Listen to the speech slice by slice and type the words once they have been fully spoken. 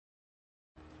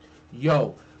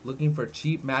Yo, looking for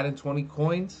cheap Madden 20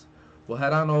 coins? Well,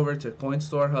 head on over to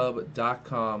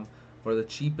coinstorehub.com for the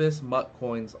cheapest MUT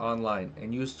coins online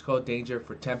and use code DANGER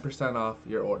for 10% off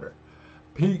your order.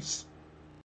 Peace.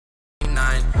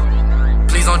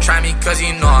 Please don't try me cause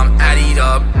you know I'm added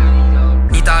up.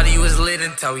 He thought he was lit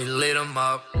until we lit him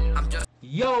up.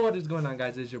 Yo, what is going on,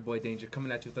 guys? It's your boy Danger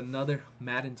coming at you with another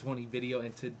Madden 20 video,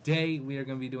 and today we are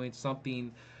going to be doing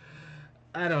something,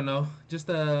 I don't know, just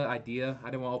an idea.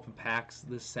 I didn't want to open packs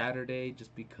this Saturday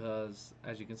just because,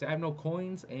 as you can see, I have no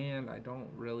coins and I don't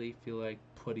really feel like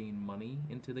putting money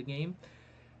into the game.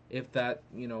 If that,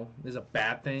 is a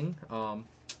bad thing. I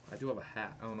do have a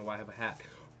hat. I don't know why I have a hat.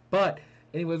 But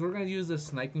anyways, we're going to use this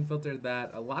sniping filter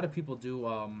that a lot of people do.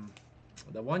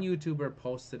 The one YouTuber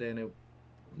posted in it.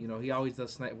 He always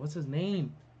does snipe. What's his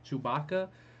name? Chewbacca?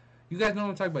 You guys know what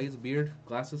I'm talking about. He has a beard,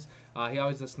 glasses. He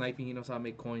always does sniping. He knows how to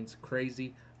make coins.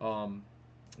 Crazy. We're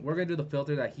going to do the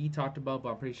filter that he talked about, but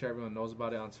I'm pretty sure everyone knows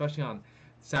about it. Especially on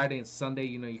Saturday and Sunday,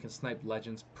 you can snipe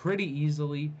legends pretty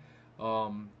easily.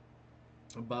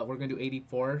 But we're going to do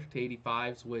 84 to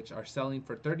 85s, which are selling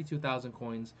for 32,000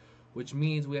 coins, which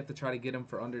means we have to try to get them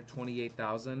for under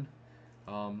 28,000.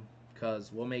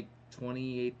 Because we'll make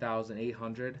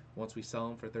 28,800 once we sell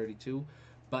them for 32.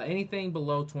 But anything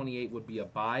below 28 would be a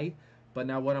buy. But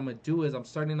now what I'm going to do is I'm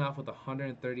starting off with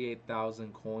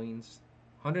 138,000 coins.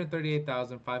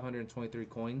 138,523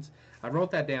 coins. I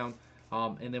wrote that down.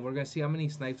 And then we're going to see how many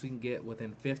snipes we can get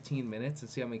within 15 minutes and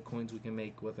see how many coins we can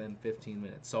make within 15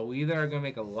 minutes. So we either are going to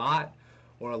make a lot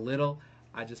or a little.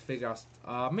 I just figure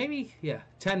out maybe,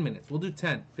 10 minutes. We'll do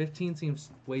 10. 15 seems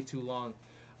way too long.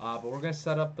 But we're going to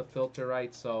set up the filter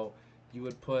right. So you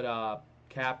would put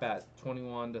cap at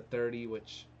 21 to 30,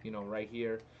 which, right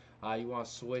here. You want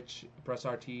to switch, press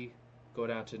RT, go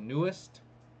down to newest.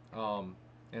 And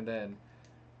then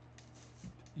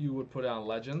you would put it on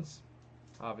legends,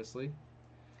 obviously.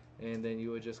 And then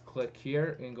you would just click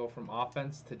here and go from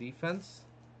offense to defense.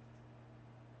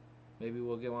 Maybe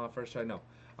we'll get one on first try. No.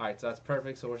 Alright, so that's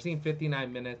perfect. So we're seeing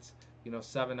 59 minutes,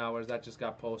 7 hours. That just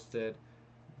got posted.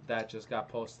 That just got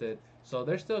posted. So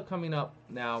they're still coming up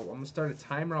now. I'm going to start a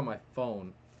timer on my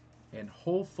phone. And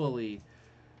hopefully,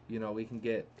 we can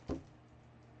get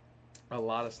a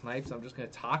lot of snipes. I'm just going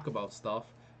to talk about stuff.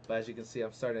 But as you can see,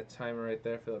 I'm starting a timer right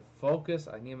there for the focus.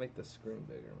 I need to make the screen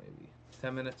bigger, maybe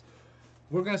 10 minutes.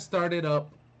 We're going to start it up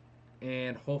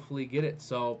and hopefully get it.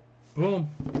 So, boom,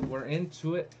 we're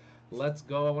into it. Let's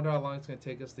go. I wonder how long it's going to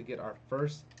take us to get our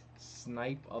first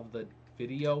snipe of the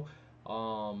video.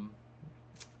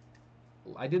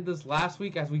 I did this last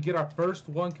week. As we get our first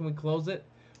one, can we close it?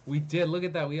 We did. Look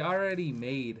at that. We already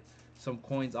made some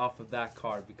coins off of that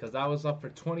card because that was up for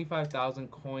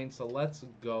 25,000 coins. So let's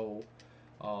go.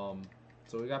 So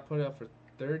we got put it up for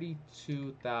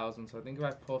 32,000. So I think if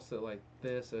I post it like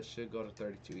this, it should go to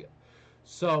 32. Yeah.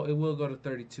 So it will go to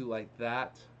 32 like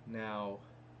that. Now,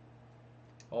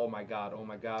 oh my god, oh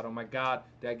my god, oh my god.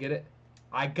 Did I get it?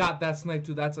 I got that snipe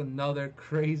too. That's another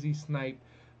crazy snipe.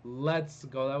 Let's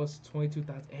go. That was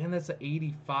 22,000. And that's an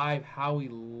 85 Howie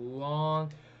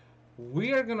Long.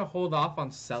 We are going to hold off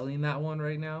on selling that one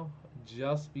right now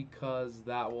just because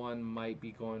that one might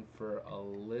be going for a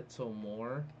little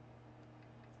more.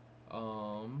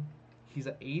 He's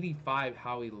an 85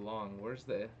 Howie Long. Where's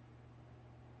the...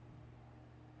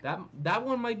 That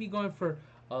one might be going for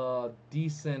a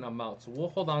decent amount. So we'll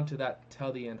hold on to that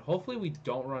till the end. Hopefully we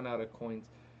don't run out of coins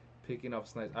picking up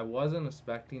snipes. I wasn't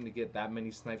expecting to get that many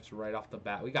snipes right off the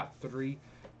bat. We got 3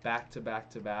 back to back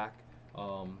to back.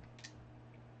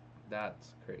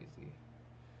 That's crazy.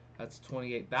 That's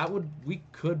 28. We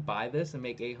could buy this and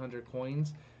make 800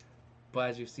 coins. But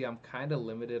as you see, I'm kind of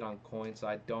limited on coins, so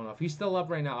I don't know. If he's still up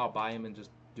right now, I'll buy him and just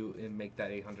make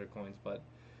that 800 coins. But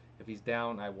if he's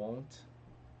down, I won't.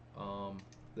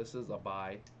 This is a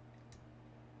buy.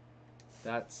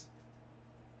 That's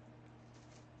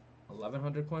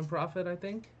 1,100 coin profit, I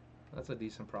think. That's a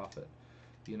decent profit.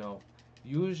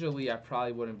 Usually I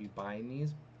probably wouldn't be buying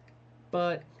these,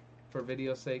 but for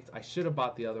video sake, I should have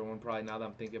bought the other one probably now that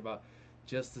I'm thinking about,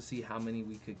 just to see how many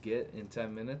we could get in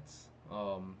 10 minutes.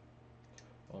 Oh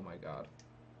my god.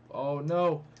 Oh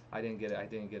no, I didn't get it. I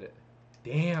didn't get it.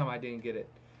 Damn, I didn't get it.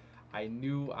 I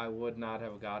knew I would not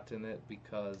have gotten it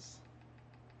because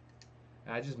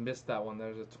I just missed that one.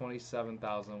 There's a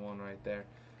 27,000 one right there.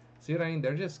 See what I mean?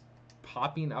 They're just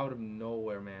popping out of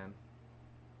nowhere, man.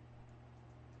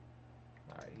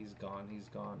 Alright, he's gone. He's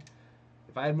gone.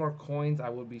 If I had more coins, I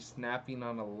would be snapping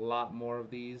on a lot more of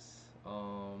these.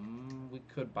 We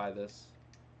could buy this.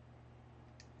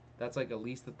 That's like at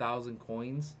least 1,000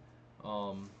 coins.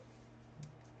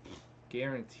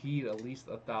 Guaranteed at least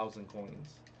 1,000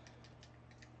 coins.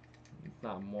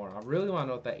 not more. I really want to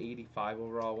know what that 85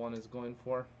 overall one is going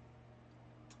for.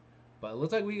 But it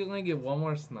looks like we're going to get one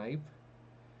more snipe.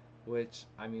 Which,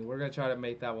 I mean, we're going to try to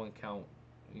make that one count.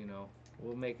 You know,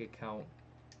 we'll make it count.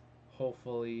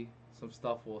 Hopefully, some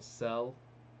stuff will sell.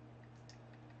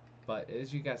 But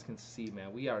as you guys can see,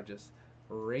 man, we are just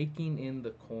raking in the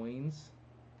coins.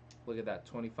 Look at that,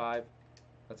 25.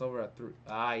 That's over a 3.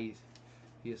 Ah, he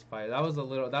is fired. That was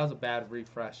a bad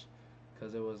refresh.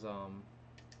 Because it was,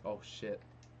 oh shit.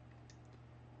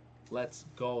 Let's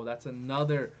go. That's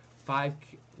another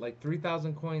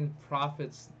 3,000 coin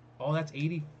profits. Oh, that's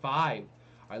 85. All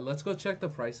right, let's go check the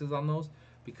prices on those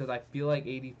because I feel like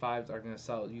 85s are going to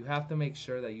sell. You have to make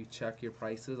sure that you check your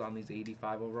prices on these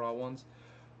 85 overall ones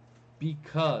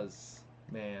because,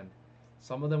 man,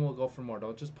 some of them will go for more.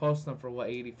 Don't just post them for what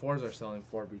 84s are selling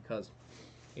for because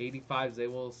 85s, they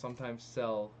will sometimes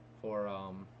sell for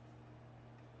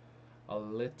a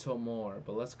little more.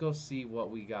 But let's go see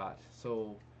what we got.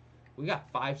 So we got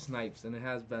 5 snipes and it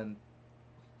has been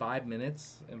 5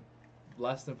 minutes and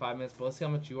less than 5 minutes, but let's see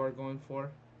how much you are going for.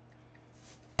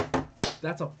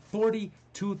 That's a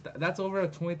 42. That's over a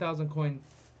 20,000 coin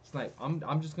snipe.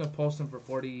 I'm just gonna post them for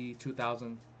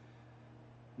 42,000,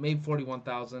 maybe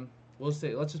 41,000. We'll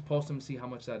say let's just post them and see how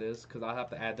much that is, cause I'll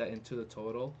have to add that into the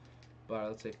total. But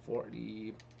let's say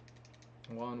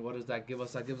 41. What does that give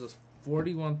us? That gives us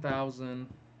 41,000.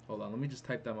 Hold on, let me just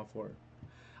type that before.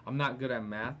 I'm not good at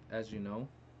math, as you know.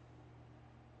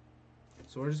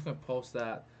 So we're just gonna post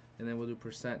that. And then we'll do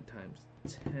percent times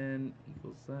 10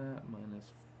 equals that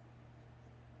minus.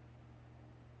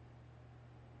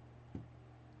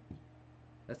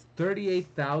 That's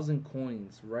 38,000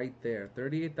 coins right there.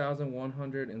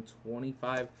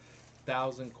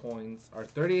 38,125,000 coins, or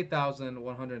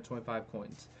 38,125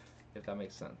 coins, if that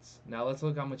makes sense. Now let's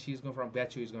look how much he's going for. I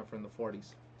bet you he's going for in the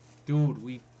 40s.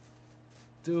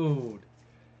 Dude,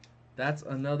 that's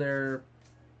another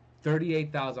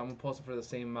 38,000. I'm gonna post it for the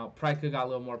same amount. Probably could have got a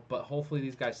little more, but hopefully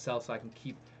these guys sell so I can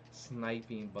keep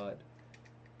sniping. But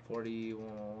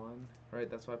 41, right?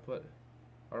 That's what I put.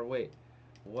 Or wait,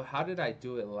 what? How did I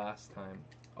do it last time?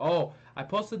 Oh, I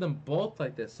posted them both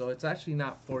like this, so it's actually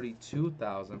not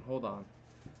 42,000. Hold on,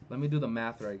 let me do the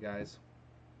math right, guys.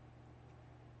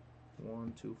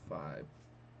 125%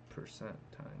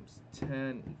 times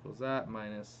 10 equals that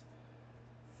minus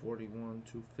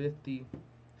 41,250.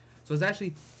 So it's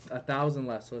actually 1,000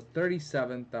 less. So it's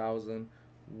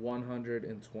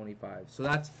 37,125. So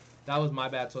that was my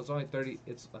bad. So it's only 30.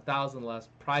 It's 1,000 less.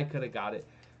 Probably could have got it,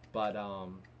 but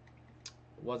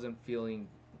wasn't feeling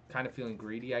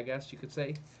greedy, I guess you could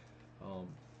say.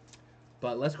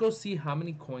 But let's go see how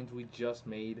many coins we just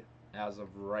made as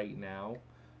of right now.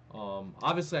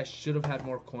 Obviously, I should have had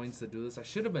more coins to do this. I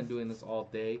should have been doing this all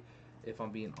day, if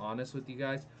I'm being honest with you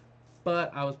guys.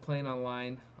 But I was playing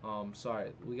online.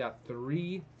 Sorry, we got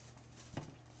 3.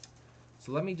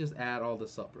 So let me just add all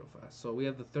this up real fast. So we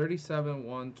have the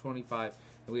 37,125,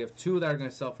 and we have 2 that are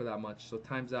going to sell for that much. So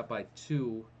times that by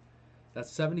 2, that's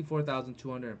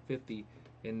 74,250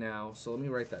 in now. So let me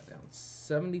write that down.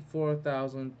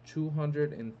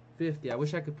 74,250. I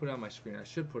wish I could put it on my screen. I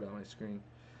should put it on my screen.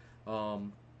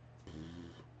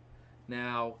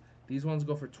 Now these ones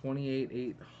go for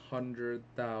 28,800.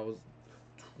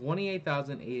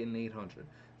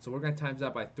 So we're going to times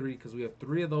that by 3 because we have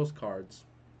 3 of those cards.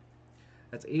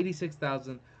 That's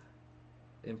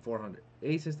 86,400.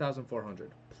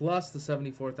 86,400 plus the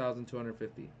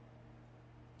 74,250.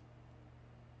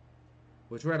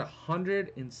 Which we're at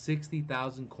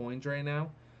 160,000 coins right now.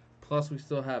 Plus we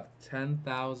still have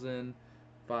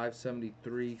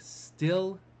 10,573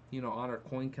 still, on our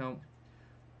coin count,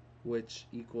 which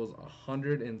equals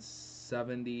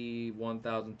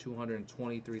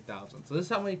 171,223,000. So this is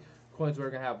how many coins we're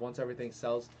gonna have once everything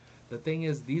sells. The thing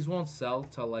is, these won't sell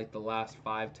till like the last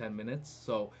 5-10 minutes,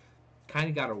 so kind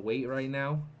of gotta wait right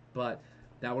now. But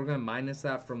now we're gonna minus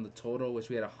that from the total, which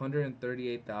we had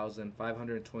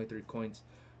 138,523 coins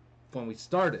when we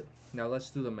started. Now let's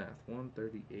do the math.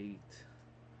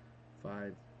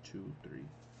 138,523.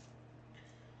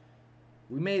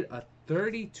 We made a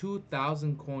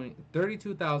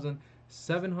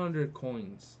 32,700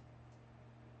 coins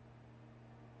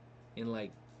in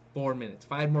like 4 minutes.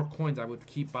 If I had more coins, I would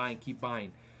keep buying.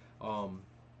 I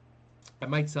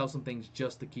might sell some things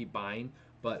just to keep buying,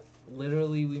 but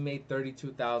literally we made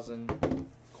 32,000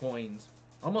 coins,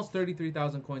 almost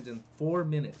 33,000 coins in 4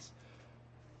 minutes.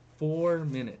 4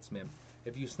 minutes, man.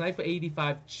 If you snipe at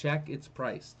 85, check its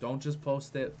price. Don't just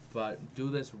post it, but do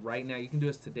this right now. You can do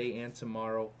this today and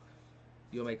tomorrow.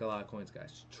 You'll make a lot of coins,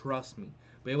 guys. Trust me.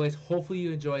 But anyways, hopefully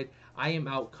you enjoyed. I am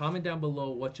out. Comment down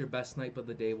below what your best snipe of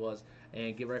the day was,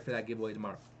 and get ready for that giveaway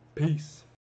tomorrow. Peace.